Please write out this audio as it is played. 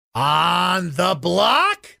On the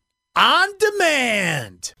Block, on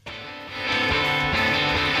demand.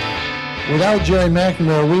 Without Jerry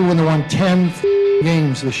McNamara, we wouldn't have won 10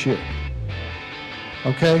 games this year.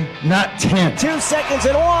 Okay? Not 10. 2 seconds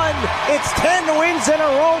and one. It's 10 wins in a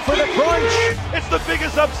row for the Crunch. It's the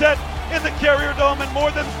biggest upset in the Carrier Dome in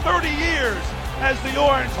more than 30 years as the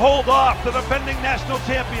Orange hold off the defending national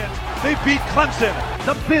champions. They beat Clemson.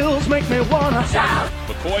 The Bills make me wanna shout.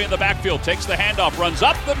 McCoy in the backfield takes the handoff, runs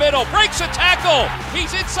up the middle, breaks a tackle.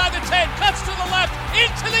 He's inside the 10, cuts to the left,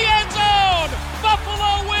 into the end zone.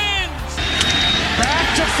 Buffalo wins. Back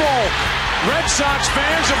to Folk. Red Sox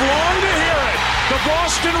fans have longed to hear it. The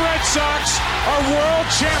Boston Red Sox are world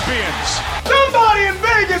champions. Somebody in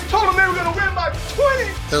Vegas told them they were going to win by 20.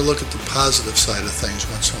 They look at the positive side of things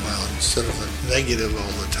once in a while instead of the negative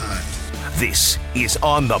all the time. This is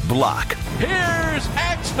On the Block. Here's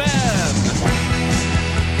X-Men.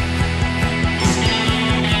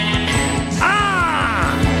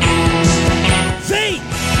 Z.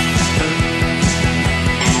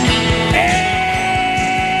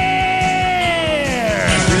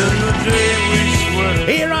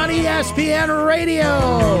 Here on ESPN Radio,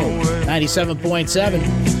 97.7,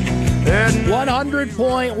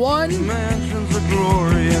 100.1,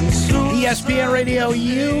 ESPN Radio,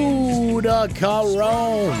 Utica,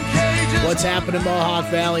 Rome. What's happening, Mohawk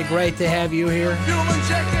Valley? Great to have you here.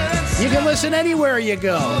 You can listen anywhere you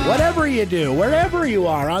go, whatever you do, wherever you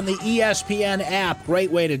are on the ESPN app.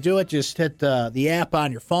 Great way to do it. Just hit the app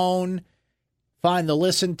on your phone, find the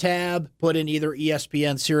Listen tab, put in either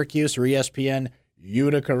ESPN Syracuse or ESPN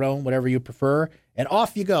Utica, Rome, whatever you prefer, and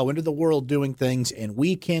off you go into the world doing things, and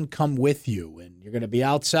we can come with you. And you're going to be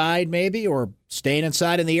outside maybe or staying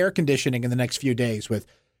inside in the air conditioning in the next few days with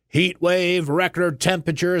heat wave, record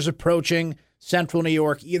temperatures approaching Central New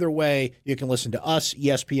York. Either way, you can listen to us,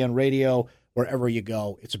 ESPN Radio, wherever you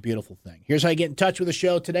go. It's a beautiful thing. Here's how you get in touch with the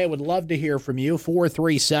show today. Would love to hear from you.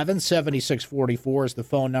 437-7644 is the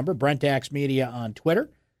phone number. Brent Axe Media on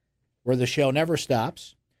Twitter, where the show never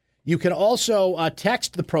stops. You can also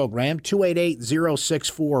text the program.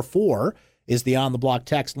 288-0644 is the On the Block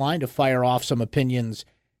text line to fire off some opinions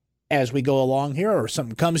as we go along here, or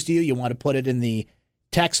something comes to you, you want to put it in the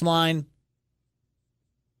text line.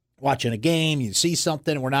 Watching a game, you see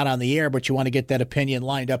something, we're not on the air, but you want to get that opinion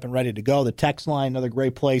lined up and ready to go. The text line, another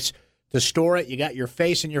great place to store it. You got your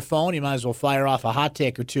face in your phone, you might as well fire off a hot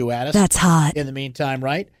take or two at us. That's hot. In the meantime,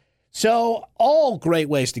 right? So, all great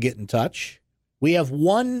ways to get in touch. We have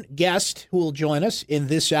one guest who will join us in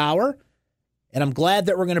this hour, and I'm glad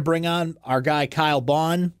that we're going to bring on our guy Kyle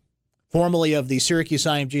Bond, formerly of the Syracuse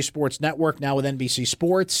IMG Sports Network, now with NBC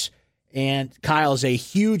Sports. And Kyle is a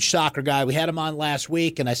huge soccer guy. We had him on last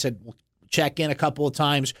week, and I said we'll check in a couple of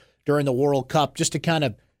times during the World Cup just to kind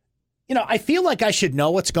of, I feel like I should know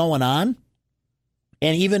what's going on.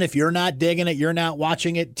 And even if you're not digging it, you're not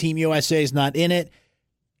watching it, Team USA is not in it,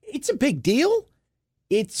 it's a big deal.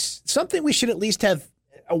 It's something we should at least have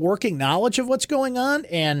a working knowledge of what's going on.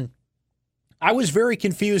 And I was very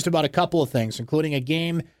confused about a couple of things, including a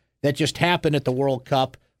game that just happened at the World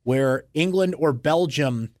Cup where England or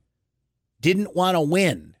Belgium didn't want to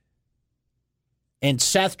win. And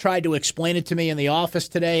Seth tried to explain it to me in the office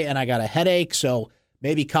today, and I got a headache, so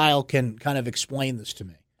maybe Kyle can kind of explain this to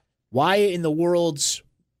me. Why in the world's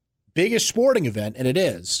biggest sporting event, and it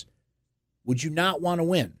is, would you not want to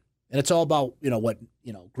win? And it's all about, what,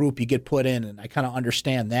 group you get put in, and I kind of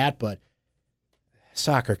understand that, but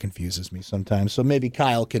soccer confuses me sometimes. So maybe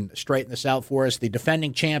Kyle can straighten this out for us. The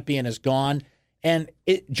defending champion is gone, and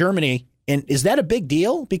Germany, and is that a big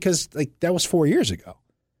deal? Because that was 4 years ago,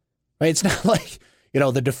 right? It's not like,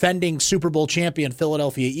 the defending Super Bowl champion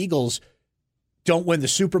Philadelphia Eagles don't win the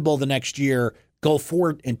Super Bowl the next year, go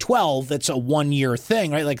 4-12. That's a 1 year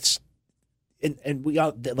thing, right? And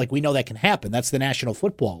we know that can happen. That's the National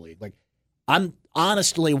Football League. I'm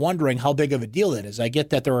honestly wondering how big of a deal that is. I get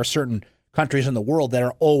that there are certain countries in the world that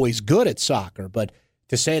are always good at soccer, but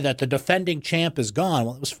to say that the defending champ is gone,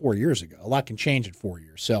 well, it was 4 years ago. A lot can change in 4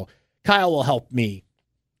 years. So Kyle will help me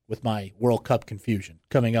with my World Cup confusion.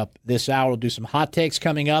 Coming up this hour, we'll do some hot takes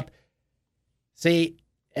coming up. See,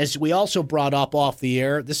 as we also brought up off the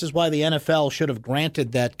air, this is why the NFL should have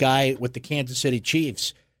granted that guy with the Kansas City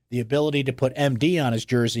Chiefs the ability to put MD on his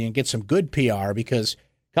jersey and get some good PR, because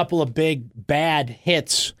a couple of big bad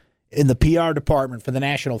hits in the PR department for the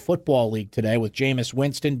National Football League today, with Jameis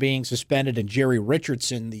Winston being suspended and Jerry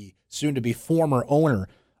Richardson, the soon-to-be former owner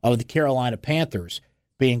of the Carolina Panthers,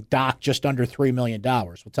 being docked just under $3 million.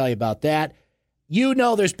 We'll tell you about that. You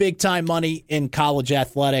know there's big-time money in college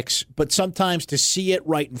athletics, but sometimes to see it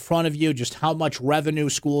right in front of you, just how much revenue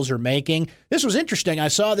schools are making. This was interesting. I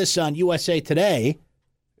saw this on USA Today,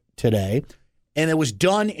 and it was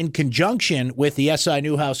done in conjunction with the SI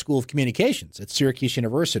Newhouse School of Communications at Syracuse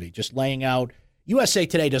University, just laying out. USA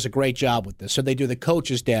Today does a great job with this. So they do the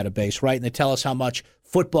coaches database, right? And they tell us how much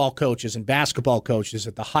football coaches and basketball coaches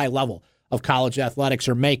at the high level of college athletics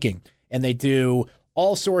are making. And they do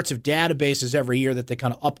all sorts of databases every year that they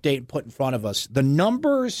kind of update and put in front of us. The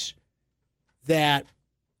numbers that,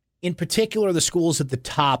 in particular, the schools at the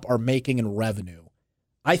top are making in revenue,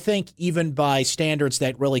 I think even by standards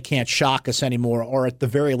that really can't shock us anymore, or at the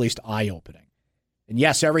very least eye-opening. And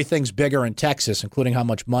yes, everything's bigger in Texas, including how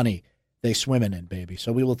much money they swim in, baby.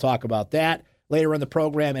 So we will talk about that later in the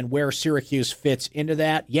program and where Syracuse fits into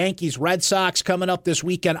that. Yankees, Red Sox coming up this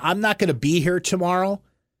weekend. I'm not going to be here tomorrow.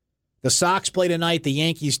 The Sox play tonight. The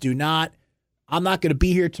Yankees do not. I'm not going to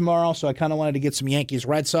be here tomorrow, so I kind of wanted to get some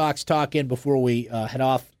Yankees-Red Sox talk in before we head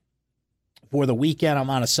off for the weekend. I'm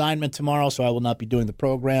on assignment tomorrow, so I will not be doing the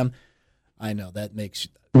program. I know that makes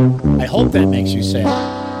 – I hope that makes you sad.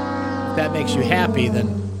 If that makes you happy,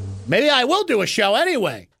 then maybe I will do a show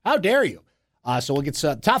anyway. How dare you? So we'll get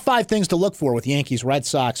top 5 things to look for with Yankees-Red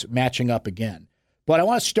Sox matching up again. But I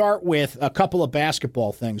want to start with a couple of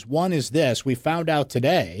basketball things. One is this. We found out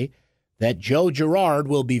today that Joe Girard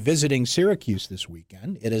will be visiting Syracuse this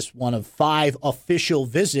weekend. It is one of 5 official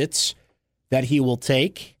visits that he will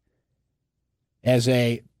take as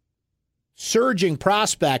a surging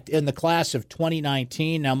prospect in the class of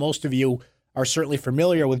 2019. Now, most of you are certainly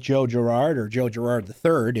familiar with Joe Girard, or Joe Girard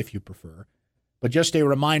III, if you prefer. But just a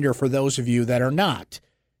reminder for those of you that are not.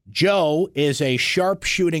 Joe is a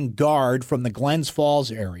sharpshooting guard from the Glens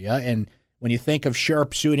Falls area, and when you think of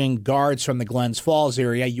sharpshooting guards from the Glens Falls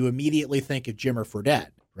area, you immediately think of Jimmer Fredette,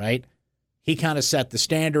 right? He kind of set the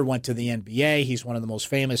standard, went to the NBA. He's one of the most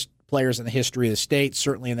famous players in the history of the state,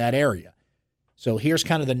 certainly in that area. So here's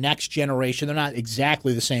kind of the next generation. They're not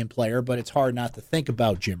exactly the same player, but it's hard not to think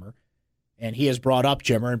about Jimmer. And he has brought up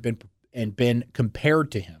Jimmer and been compared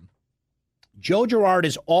to him. Joe Girard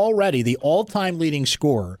is already the all-time leading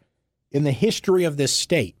scorer in the history of this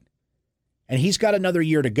state, and he's got another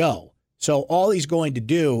year to go. So all he's going to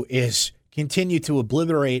do is continue to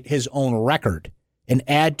obliterate his own record and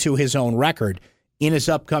add to his own record in his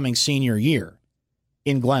upcoming senior year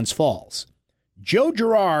in Glens Falls. Joe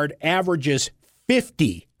Girard averages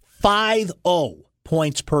 50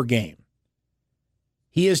 points per game.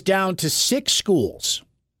 He is down to 6 schools.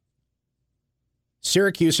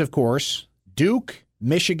 Syracuse, of course, Duke,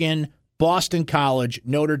 Michigan, Boston College,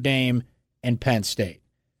 Notre Dame, and Penn State.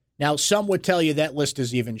 Now, some would tell you that list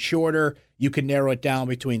is even shorter. You can narrow it down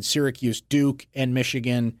between Syracuse, Duke, and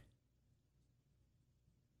Michigan.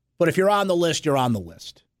 But if you're on the list, you're on the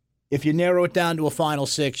list. If you narrow it down to a final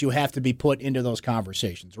 6, you have to be put into those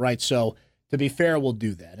conversations, right? So, to be fair, we'll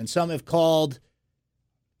do that. And some have called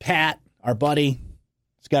Pat, our buddy.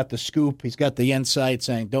 He's got the scoop. He's got the insight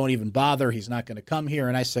saying, don't even bother. He's not going to come here.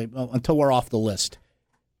 And I say, well, until we're off the list,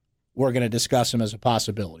 we're going to discuss him as a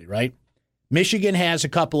possibility, right? Michigan has a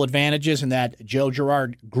couple advantages in that Joe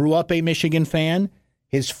Girard grew up a Michigan fan.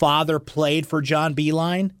 His father played for John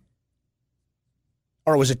Beilein,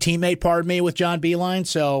 or was a teammate, pardon me, with John Beilein.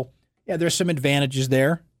 So, yeah, there's some advantages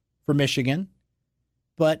there for Michigan.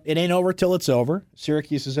 But it ain't over till it's over.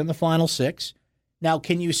 Syracuse is in the final 6. Now,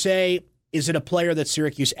 can you say, is it a player that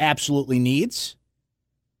Syracuse absolutely needs,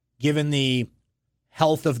 given the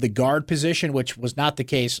health of the guard position, which was not the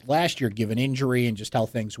case last year, given injury and just how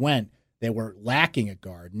things went? They were lacking at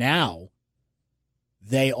guard. Now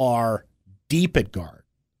they are deep at guard,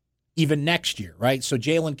 even next year, right? So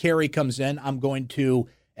Jalen Carey comes in. I'm going to,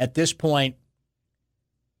 at this point,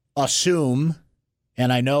 assume,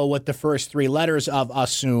 and I know what the first 3 letters of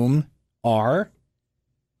assume are,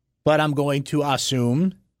 but I'm going to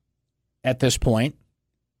assume at this point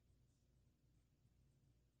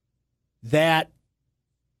that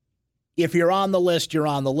if you're on the list, you're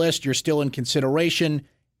on the list, you're still in consideration,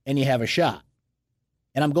 and you have a shot.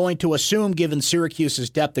 And I'm going to assume, given Syracuse's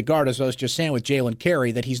depth at guard, as I was just saying with Jalen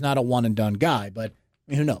Carey, that he's not a one-and-done guy, but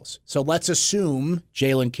who knows? So let's assume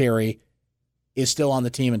Jalen Carey is still on the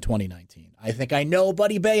team in 2019. I think I know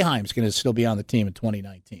Buddy Boeheim's going to still be on the team in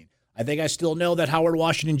 2019. I think I still know that Howard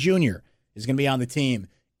Washington Jr. is going to be on the team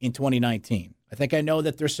in 2019. I think I know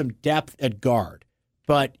that there's some depth at guard.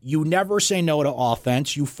 But you never say no to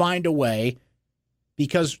offense. You find a way,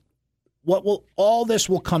 because all this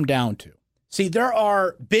will come down to. See, there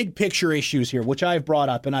are big picture issues here, which I've brought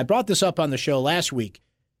up, and I brought this up on the show last week,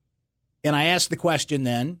 and I asked the question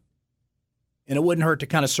then, and it wouldn't hurt to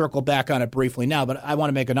kind of circle back on it briefly now, but I want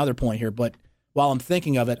to make another point here. But while I'm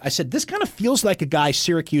thinking of it, I said this kind of feels like a guy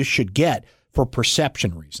Syracuse should get for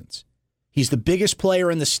perception reasons. He's the biggest player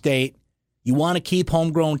in the state. You want to keep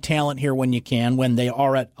homegrown talent here when you can, when they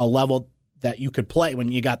are at a level that you could play,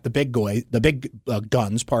 when you got the big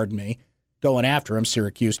guns, going after him,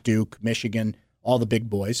 Syracuse, Duke, Michigan, all the big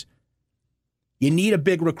boys. You need a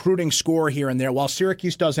big recruiting score here and there, while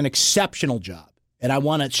Syracuse does an exceptional job. And I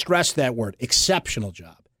want to stress that word, exceptional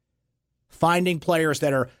job. Finding players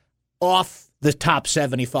that are off the top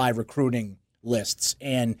 75 recruiting lists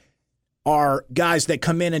and are guys that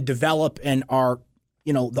come in and develop and are,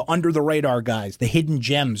 the under-the-radar guys, the hidden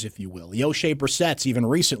gems, if you will. The O'Shea Brissett's even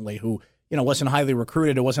recently, who, wasn't highly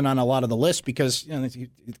recruited. It wasn't on a lot of the list because,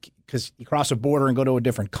 you cross a border and go to a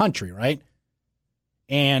different country, right?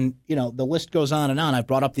 And, the list goes on and on. I've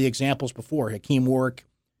brought up the examples before. Hakeem Warwick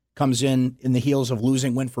comes in the heels of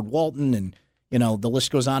losing Winford Walton, and, the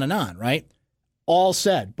list goes on and on, right? All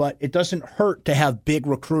said, but it doesn't hurt to have big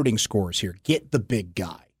recruiting scores here. Get the big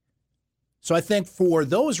guy. So I think for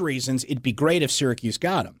those reasons, it'd be great if Syracuse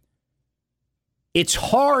got him. It's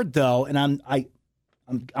hard, though, and I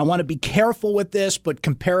want to be careful with this, but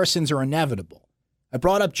comparisons are inevitable. I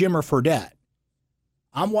brought up Jimmer Fredette.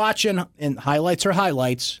 I'm watching, and highlights are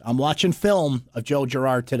highlights, I'm watching film of Joe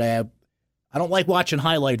Girard today. I don't like watching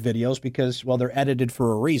highlight videos because, well, they're edited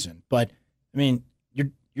for a reason. But, I mean,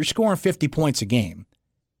 you're scoring 50 points a game,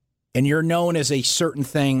 and you're known as a certain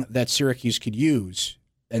thing that Syracuse could use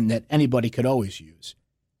and that anybody could always use.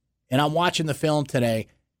 And I'm watching the film today,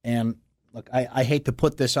 and look, I hate to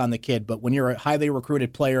put this on the kid, but when you're a highly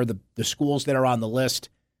recruited player, the schools that are on the list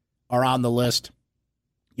are on the list.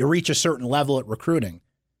 You reach a certain level at recruiting.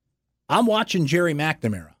 I'm watching Jerry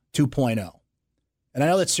McNamara 2.0. And I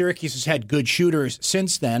know that Syracuse has had good shooters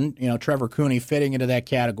since then, Trevor Cooney fitting into that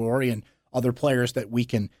category and other players that we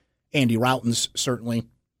can, Andy Routens certainly,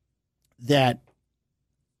 that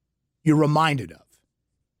you're reminded of.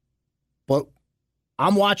 But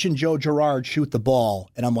I'm watching Joe Girard shoot the ball,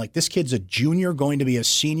 and I'm like, this kid's a junior going to be a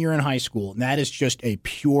senior in high school, and that is just a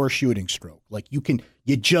pure shooting stroke. Like, you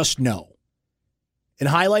just know. And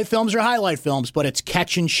highlight films are highlight films, but it's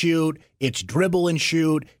catch and shoot, it's dribble and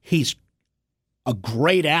shoot. He's a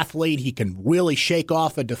great athlete. He can really shake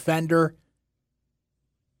off a defender.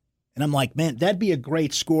 And I'm like, man, that'd be a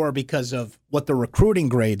great score because of what the recruiting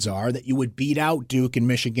grades are, that you would beat out Duke and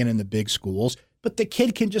Michigan in the big schools. But the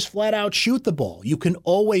kid can just flat out shoot the ball. You can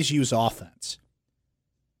always use offense.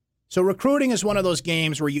 So recruiting is one of those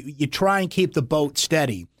games where you try and keep the boat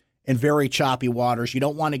steady in very choppy waters. You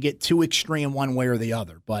don't want to get too extreme one way or the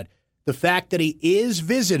other. But the fact that he is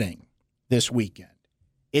visiting this weekend,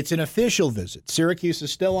 it's an official visit. Syracuse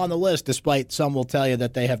is still on the list, despite some will tell you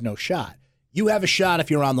that they have no shot. You have a shot if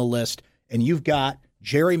you're on the list, and you've got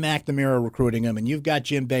Jerry McNamara recruiting him, and you've got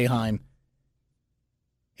Jim Boeheim,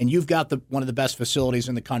 and you've got one of the best facilities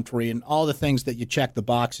in the country and all the things that you check the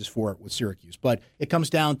boxes for with Syracuse. But it comes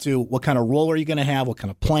down to what kind of role are you going to have, what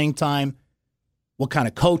kind of playing time, what kind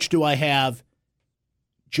of coach do I have?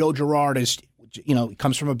 Joe Girard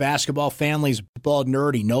comes from a basketball family, he's a football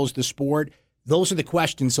nerd, he knows the sport. Those are the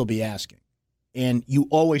questions he'll be asking. And you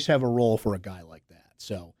always have a role for a guy like that.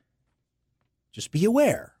 So just be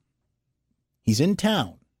aware. He's in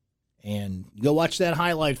town. And you go watch that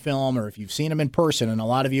highlight film, or if you've seen him in person, and a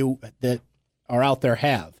lot of you that are out there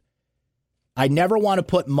have. I never want to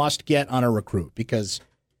put must get on a recruit, because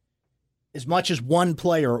as much as one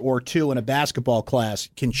player or two in a basketball class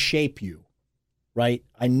can shape you, right?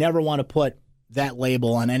 I never want to put that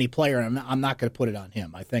label on any player, and I'm not going to put it on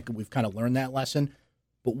him. I think we've kind of learned that lesson.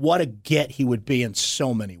 But what a get he would be in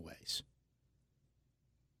so many ways.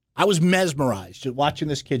 I was mesmerized watching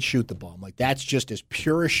this kid shoot the ball. I'm like, that's just as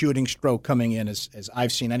pure a shooting stroke coming in as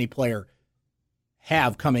I've seen any player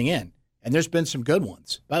have coming in. And there's been some good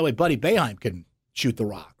ones. By the way, Buddy Boeheim can shoot the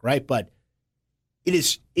rock, right? But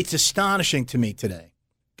it's astonishing to me today,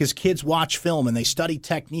 because kids watch film and they study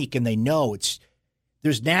technique and they know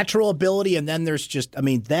there's natural ability, and then there's just,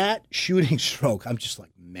 that shooting stroke, I'm just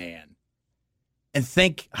like, man. And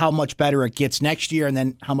think how much better it gets next year, and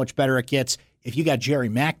then how much better it gets if you got Jerry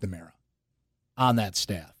McNamara on that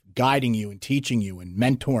staff, guiding you and teaching you and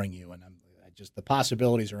mentoring you. And the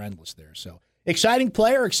possibilities are endless there. So exciting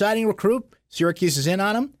player, exciting recruit. Syracuse is in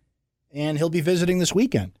on him, and he'll be visiting this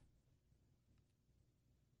weekend.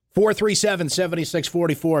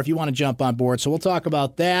 437-7644 if you want to jump on board. So we'll talk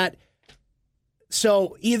about that.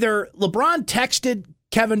 So either LeBron texted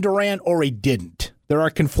Kevin Durant or he didn't. There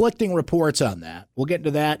are conflicting reports on that. We'll get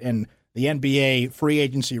into that and the NBA free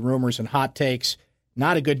agency rumors and hot takes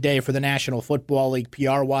Not a good day for the National Football League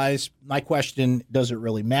PR-wise. My question, does it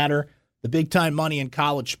really matter? The big-time money in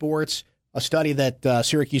college sports, a study that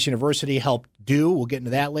Syracuse University helped do. We'll get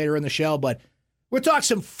into that later in the show, but we'll talk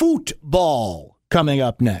some football coming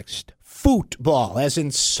up next. Football, as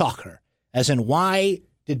in soccer, as in why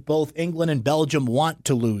did both England and Belgium want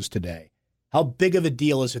to lose today? How big of a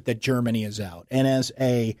deal is it that Germany is out? And as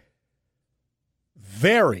a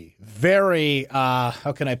very, very,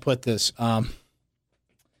 how can I put this,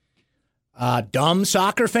 dumb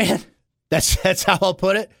soccer fan, that's how I'll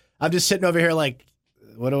put it. I'm just sitting over here like,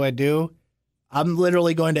 what do I do? I'm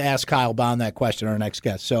literally going to ask Kyle Bond that question, our next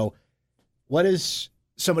guest. So what does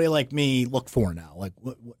somebody like me look for now? Like,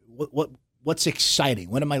 what's exciting?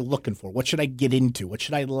 What am I looking for? What should I get into? What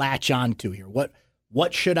should I latch on to here? What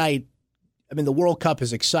should I mean, the World Cup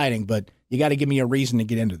is exciting, but you got to give me a reason to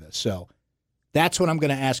get into this. So that's what I'm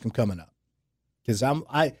going to ask him coming up. Because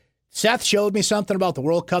Seth showed me something about the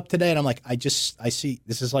World Cup today, and I'm like, I see,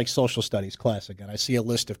 this is like social studies class again. I see a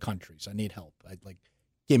list of countries. I need help.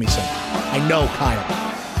 Give me something. I know Kyle,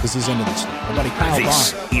 because he's into this stuff. My buddy Kyle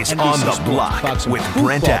This Bond, is On the Block with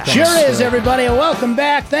Brent. Sure is, everybody, and welcome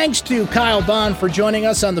back. Thanks to Kyle Bond for joining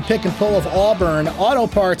us on the Pick and Pull of Auburn Auto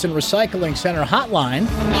Parts and Recycling Center hotline.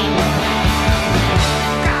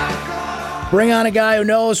 Bring on a guy who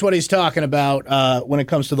knows what he's talking about when it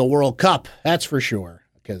comes to the World Cup. That's for sure,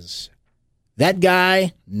 because that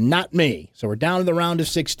guy, not me. So we're down to the round of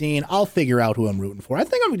 16. I'll figure out who I'm rooting for. I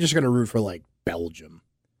think I'm just going to root for, like, Belgium.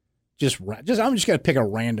 I'm just going to pick a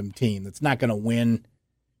random team that's not going to win,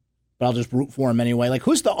 but I'll just root for them anyway. Like,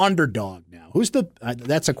 who's the underdog now?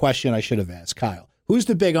 That's a question I should have asked Kyle. Who's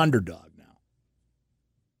the big underdog now?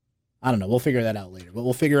 I don't know. We'll figure that out later. What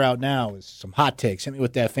we'll figure out now is some hot takes. Hit me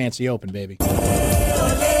with that fancy open, baby. We've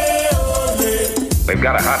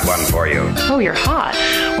got a hot one for you. Oh, you're hot.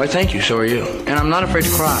 Why, thank you. So are you. And I'm not afraid to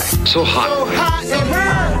cry. So hot. So hot it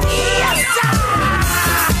hurts.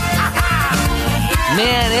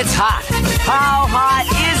 Man, it's hot. How hot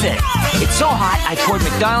is it? It's so hot, I poured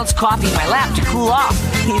McDonald's coffee in my lap to cool off.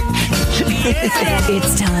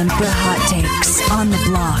 It's time for Hot Takes on the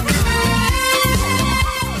Block.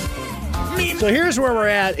 So here's where we're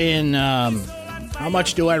at in how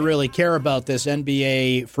much do I really care about this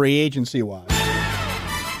NBA free agency-wise.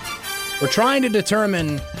 We're trying to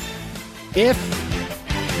determine if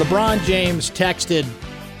LeBron James texted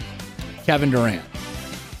Kevin Durant.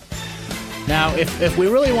 Now, if we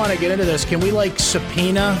really want to get into this, can we,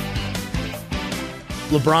 subpoena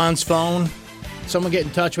LeBron's phone? Someone get in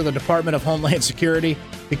touch with the Department of Homeland Security?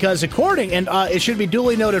 Because it should be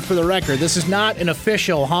duly noted for the record, this is not an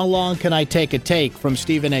official how long can I take a take from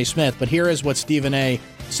Stephen A. Smith, but here is what Stephen A.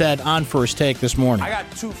 said on First Take this morning. I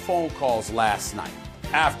got 2 phone calls last night,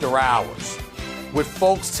 after hours, with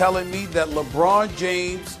folks telling me that LeBron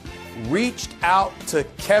James reached out to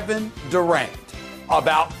Kevin Durant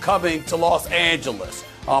about coming to Los Angeles.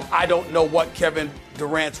 I don't know what Kevin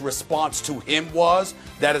Durant's response to him was.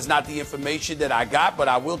 That is not the information that I got, but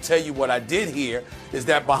I will tell you what I did hear is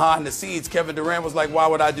that behind the scenes, Kevin Durant was like, why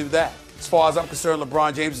would I do that? As far as I'm concerned,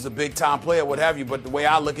 LeBron James is a big-time player, what have you, but the way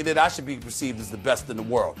I look at it, I should be perceived as the best in the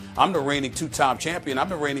world. I'm the reigning 2-time champion. I'm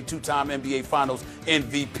the reigning 2-time NBA Finals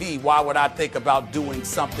MVP. Why would I think about doing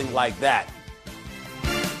something like that?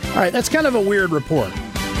 All right, that's kind of a weird report.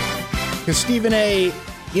 Because Stephen A.,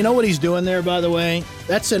 you know what he's doing there, by the way?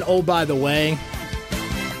 That's an oh, by the way.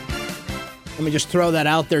 Let me just throw that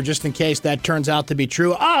out there just in case that turns out to be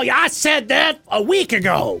true. Oh, I said that a week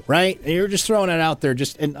ago, right? You're just throwing it out there.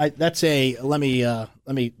 Let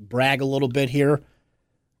me brag a little bit here.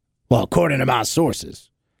 Well, according to my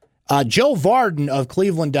sources, Joe Varden of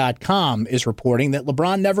Cleveland.com is reporting that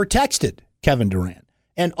LeBron never texted Kevin Durant.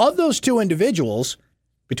 And of those 2 individuals,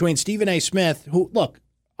 between Stephen A. Smith, who, look,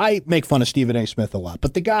 I make fun of Stephen A. Smith a lot,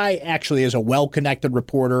 but the guy actually is a well-connected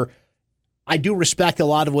reporter. I do respect a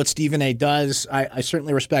lot of what Stephen A. does. I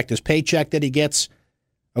certainly respect his paycheck that he gets,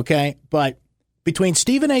 okay? But between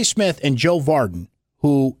Stephen A. Smith and Joe Varden,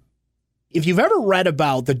 who, if you've ever read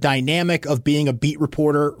about the dynamic of being a beat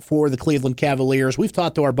reporter for the Cleveland Cavaliers, we've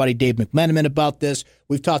talked to our buddy Dave McMenamin about this.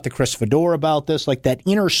 We've talked to Chris Fedor about this, like that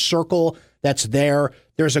inner circle that's there.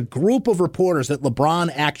 There's a group of reporters that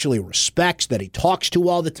LeBron actually respects, that he talks to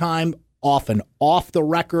all the time, often off the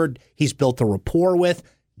record. He's built a rapport with.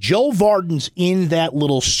 Joe Varden's in that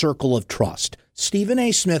little circle of trust. Stephen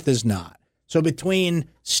A. Smith is not. So between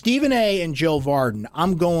Stephen A. and Joe Varden,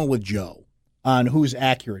 I'm going with Joe on who's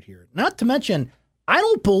accurate here. Not to mention, I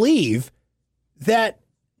don't believe that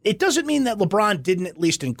it doesn't mean that LeBron didn't at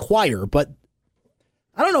least inquire, but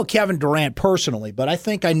I don't know Kevin Durant personally, but I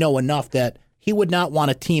think I know enough that he would not want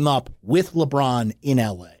to team up with LeBron in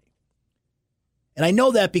L.A. And I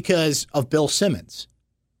know that because of Bill Simmons.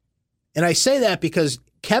 And I say that because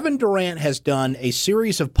Kevin Durant has done a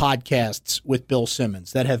series of podcasts with Bill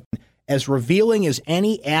Simmons that have been as revealing as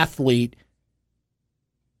any athlete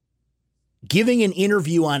giving an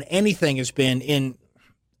interview on anything has been in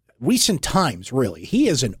recent times, really. He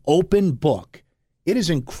is an open book. It is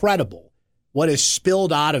incredible what is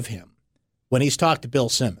spilled out of him when he's talked to Bill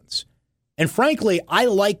Simmons. And frankly, I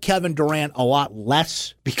like Kevin Durant a lot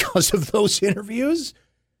less because of those interviews,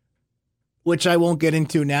 which I won't get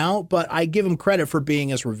into now, but I give him credit for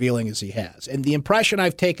being as revealing as he has. And the impression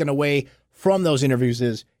I've taken away from those interviews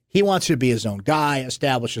is he wants to be his own guy,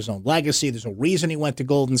 establish his own legacy. There's a reason he went to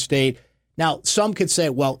Golden State. Now, some could say,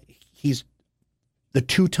 well, he's the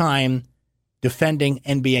two-time defending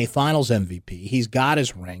NBA Finals MVP. He's got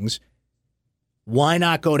his rings. Why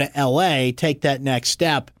not go to L.A., take that next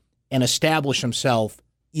step, and establish himself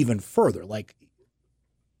even further? Like,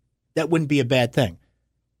 that wouldn't be a bad thing.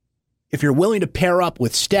 If you're willing to pair up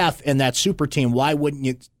with Steph and that super team, why wouldn't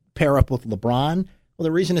you pair up with LeBron? Well,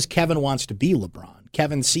 the reason is Kevin wants to be LeBron.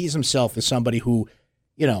 Kevin sees himself as somebody who,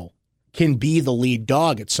 can be the lead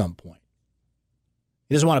dog at some point.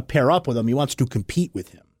 He doesn't want to pair up with him. He wants to compete with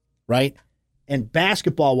him, right? And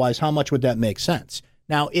basketball-wise, how much would that make sense?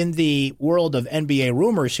 Now, in the world of NBA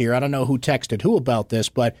rumors here, I don't know who texted who about this,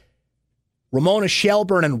 but Ramona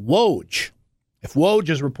Shelburne and Woj, if Woj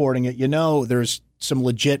is reporting it, there's some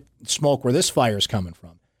legit smoke where this fire is coming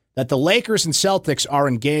from, that the Lakers and Celtics are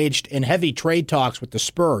engaged in heavy trade talks with the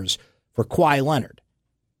Spurs for Kawhi Leonard.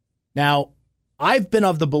 Now, I've been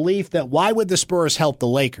of the belief that why would the Spurs help the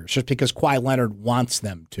Lakers? Just because Kawhi Leonard wants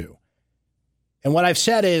them to. And what I've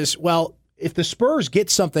said is, well, if the Spurs get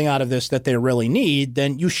something out of this that they really need,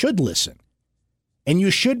 then you should listen. And you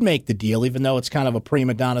should make the deal, even though it's kind of a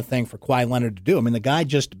prima donna thing for Kawhi Leonard to do. I mean, the guy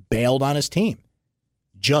just bailed on his team.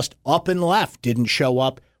 Just up and left. Didn't show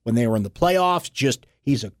up when they were in the playoffs.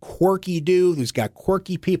 He's a quirky dude who's got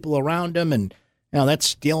quirky people around him. And,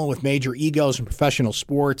 that's dealing with major egos in professional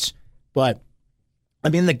sports. But, I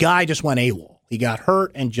mean, the guy just went AWOL. He got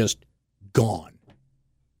hurt and just gone,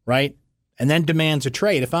 right? And then demands a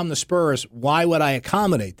trade. If I'm the Spurs, why would I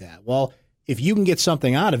accommodate that? Well, if you can get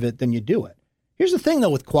something out of it, then you do it. Here's the thing, though,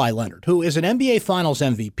 with Kawhi Leonard, who is an NBA Finals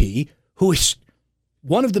MVP, who is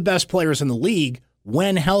one of the best players in the league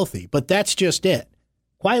when healthy, but that's just it.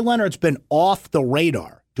 Kawhi Leonard's been off the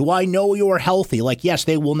radar. Do I know you're healthy? Like, yes,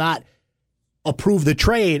 they will not approve the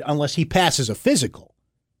trade unless he passes a physical.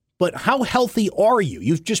 But how healthy are you?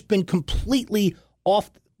 You've just been completely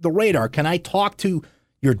off the radar. Can I talk to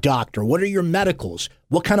your doctor? What are your medicals?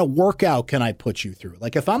 What kind of workout can I put you through?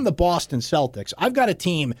 Like, if I'm the Boston Celtics, I've got a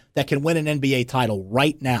team that can win an NBA title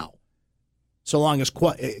right now, so long as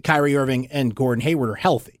Kyrie Irving and Gordon Hayward are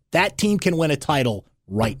healthy. That team can win a title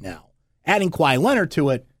right now. Adding Kawhi Leonard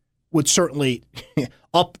to it would certainly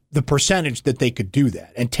up the percentage that they could do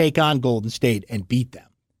that and take on Golden State and beat them.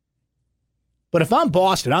 But if I'm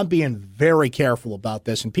Boston, I'm being very careful about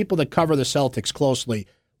this, and people that cover the Celtics closely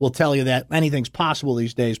will tell you that anything's possible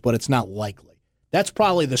these days, but it's not likely. That's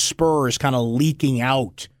probably the Spurs kind of leaking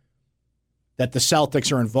out that the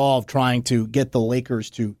Celtics are involved trying to get the Lakers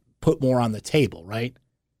to put more on the table, right?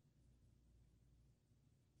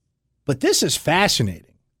 But this is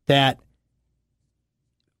fascinating that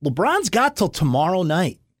LeBron's got till tomorrow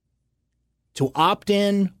night to opt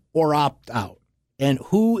in or opt out. And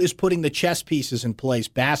who is putting the chess pieces in place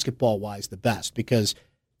basketball-wise the best? Because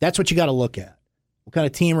that's what you got to look at. What kind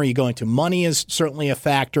of team are you going to? Money is certainly a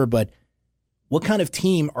factor, but what kind of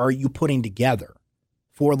team are you putting together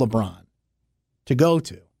for LeBron to go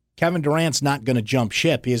to? Kevin Durant's not going to jump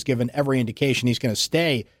ship. He has given every indication he's going to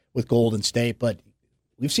stay with Golden State, but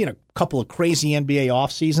we've seen a couple of crazy NBA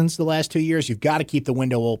off seasons the last 2 years. You've got to keep the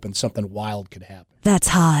window open. Something wild could happen. That's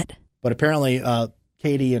hot. But apparently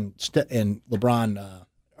Katie and LeBron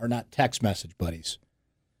are not text message buddies.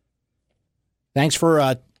 Thanks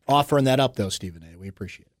for offering that up, though, Stephen A. We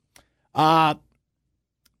appreciate it.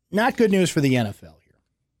 Not good news for the NFL here.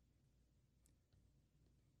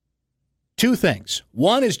 Two things.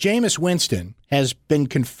 One is Jameis Winston has been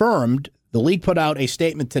confirmed. The league put out a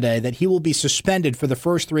statement today that he will be suspended for the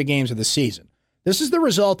first 3 games of the season. This is the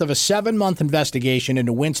result of a 7-month investigation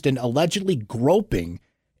into Winston allegedly groping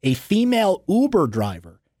a female Uber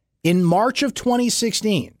driver in March of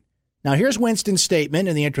 2016. Now, here's Winston's statement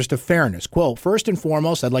in the interest of fairness. Quote, "First and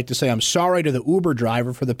foremost, I'd like to say I'm sorry to the Uber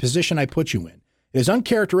driver for the position I put you in. It is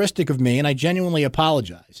uncharacteristic of me, and I genuinely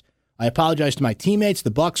apologize. I apologize to my teammates, the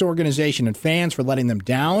Bucs organization, and fans for letting them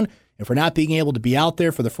down and for not being able to be out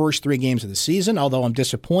there for the first 3 games of the season. Although I'm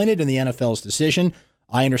disappointed in the NFL's decision,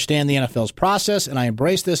 I understand the NFL's process, and I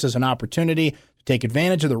embrace this as an opportunity to take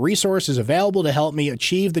advantage of the resources available to help me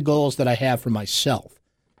achieve the goals that I have for myself.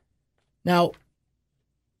 Now,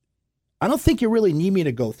 I don't think you really need me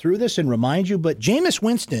to go through this and remind you, but Jameis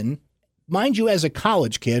Winston, mind you, as a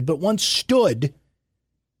college kid, but once stood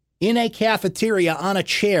in a cafeteria on a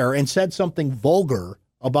chair and said something vulgar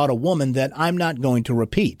about a woman that I'm not going to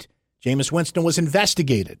repeat. Jameis Winston was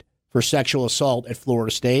investigated for sexual assault at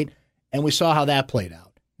Florida State, and we saw how that played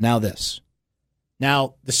out. Now this.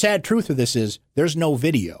 Now, the sad truth of this is there's no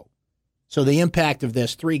video. So the impact of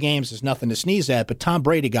this, 3 games is nothing to sneeze at, but Tom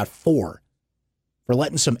Brady got 4 for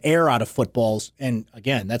letting some air out of footballs. And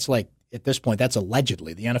again, that's like, at this point, that's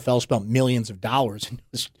allegedly. The NFL spent millions of dollars and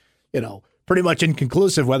it was, pretty much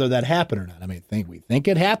inconclusive whether that happened or not. I mean, we think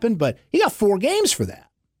it happened, but he got 4 games for that.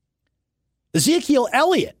 Ezekiel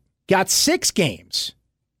Elliott got 6 games.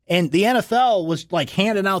 And the NFL was like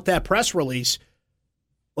handing out that press release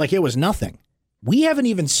like it was nothing. We haven't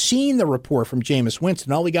even seen the report from Jameis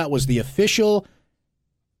Winston. All we got was the official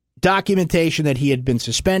documentation that he had been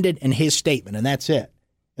suspended and his statement, and that's it.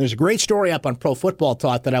 There's a great story up on Pro Football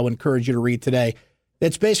Talk that I would encourage you to read today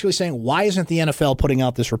that's basically saying, why isn't the NFL putting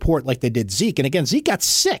out this report like they did Zeke? And again, Zeke got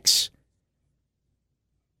 6.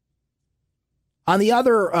 On the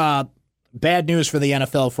other bad news for the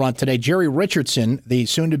NFL front today, Jerry Richardson, the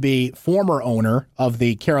soon-to-be former owner of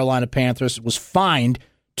the Carolina Panthers, was fined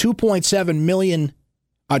 $2.75 million,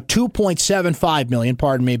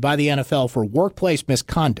 by the NFL for workplace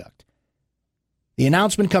misconduct. The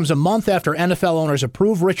announcement comes a month after NFL owners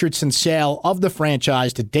approved Richardson's sale of the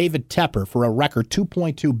franchise to David Tepper for a record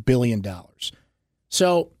 $2.2 billion.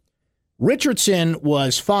 So Richardson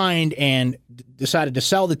was fined and decided to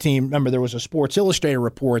sell the team. Remember, there was a Sports Illustrated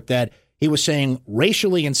report that he was saying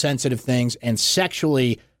racially insensitive things and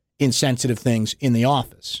sexually insensitive things in the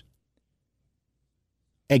office.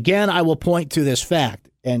 Again, I will point to this fact,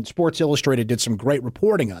 and Sports Illustrated did some great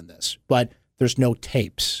reporting on this, but there's no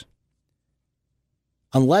tapes.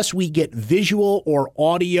 Unless we get visual or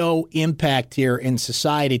audio impact here in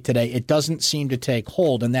society today, it doesn't seem to take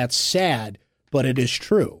hold, and that's sad, but it is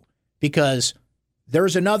true. Because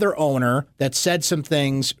there's another owner that said some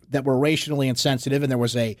things that were racially insensitive, and there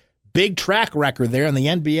was a big track record there, and the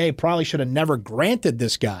NBA probably should have never granted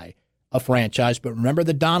this guy a franchise. But remember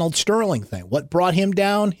the Donald Sterling thing. What brought him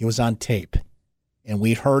down? He was on tape. And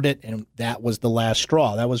we heard it, and that was the last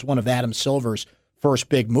straw. That was one of Adam Silver's first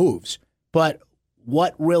big moves. But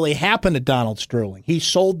what really happened to Donald Sterling? He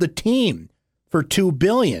sold the team for $2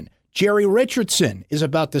 billion. Jerry Richardson is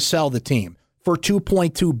about to sell the team for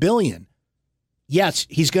 $2.2 billion. Yes,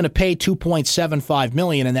 he's going to pay $2.75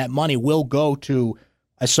 million, and that money will go to,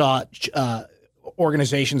 I saw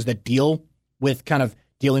organizations that deal with kind of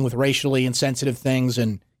dealing with racially insensitive things,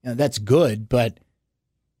 and that's good, but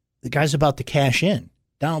the guy's about to cash in.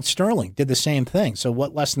 Donald Sterling did the same thing. So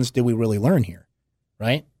what lessons did we really learn here,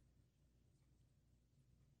 right?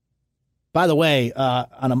 By the way,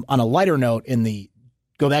 on a lighter note,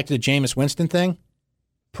 go back to the Jameis Winston thing,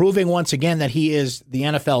 proving once again that he is the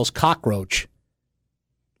NFL's cockroach.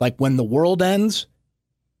 Like when the world ends,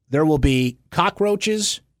 there will be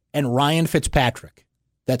cockroaches and Ryan Fitzpatrick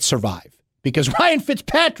that survive. Because Ryan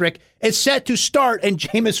Fitzpatrick is set to start in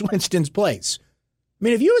Jameis Winston's place. I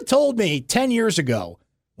mean, if you had told me 10 years ago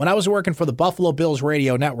when I was working for the Buffalo Bills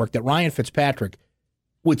radio network that Ryan Fitzpatrick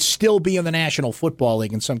would still be in the National Football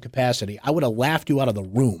League in some capacity, I would have laughed you out of the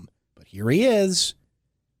room. But here he is,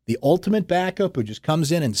 the ultimate backup who just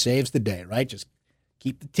comes in and saves the day, right? Just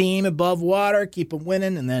keep the team above water, keep them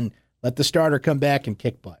winning, and then let the starter come back and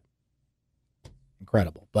kick butt.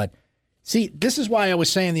 Incredible. But see, this is why I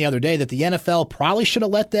was saying the other day that the NFL probably should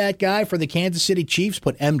have let that guy for the Kansas City Chiefs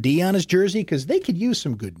put MD on his jersey because they could use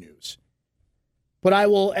some good news. But I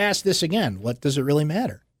will ask this again. What does it really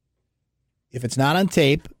matter? If it's not on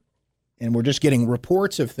tape and we're just getting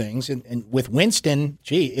reports of things, and with Winston,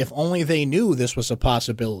 gee, if only they knew this was a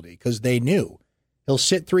possibility, because they knew. He'll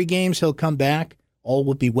sit 3 games, he'll come back, all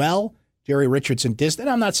will be well. Jerry Richardson dissed, and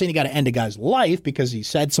I'm not saying you got to end a guy's life because he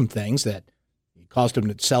said some things that caused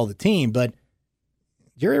him to sell the team, but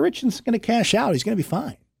Jerry Richardson's going to cash out. He's going to be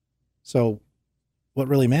fine. So what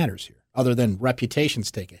really matters here, other than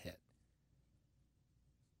reputations take a hit?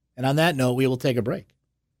 And on that note, we will take a break.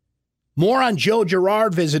 More on Joe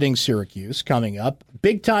Girard visiting Syracuse coming up.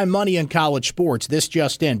 Big-time money in college sports, this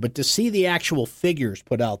just in. But to see the actual figures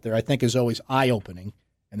put out there, I think is always eye-opening,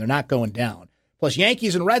 and they're not going down. Plus,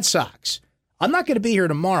 Yankees and Red Sox. I'm not going to be here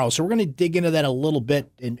tomorrow, so we're going to dig into that a little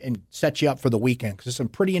bit and set you up for the weekend because there's some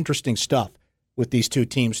pretty interesting stuff with these two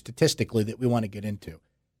teams statistically that we want to get into.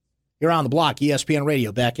 You're on the block, ESPN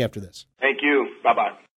Radio, back after this. Thank you. Bye-bye.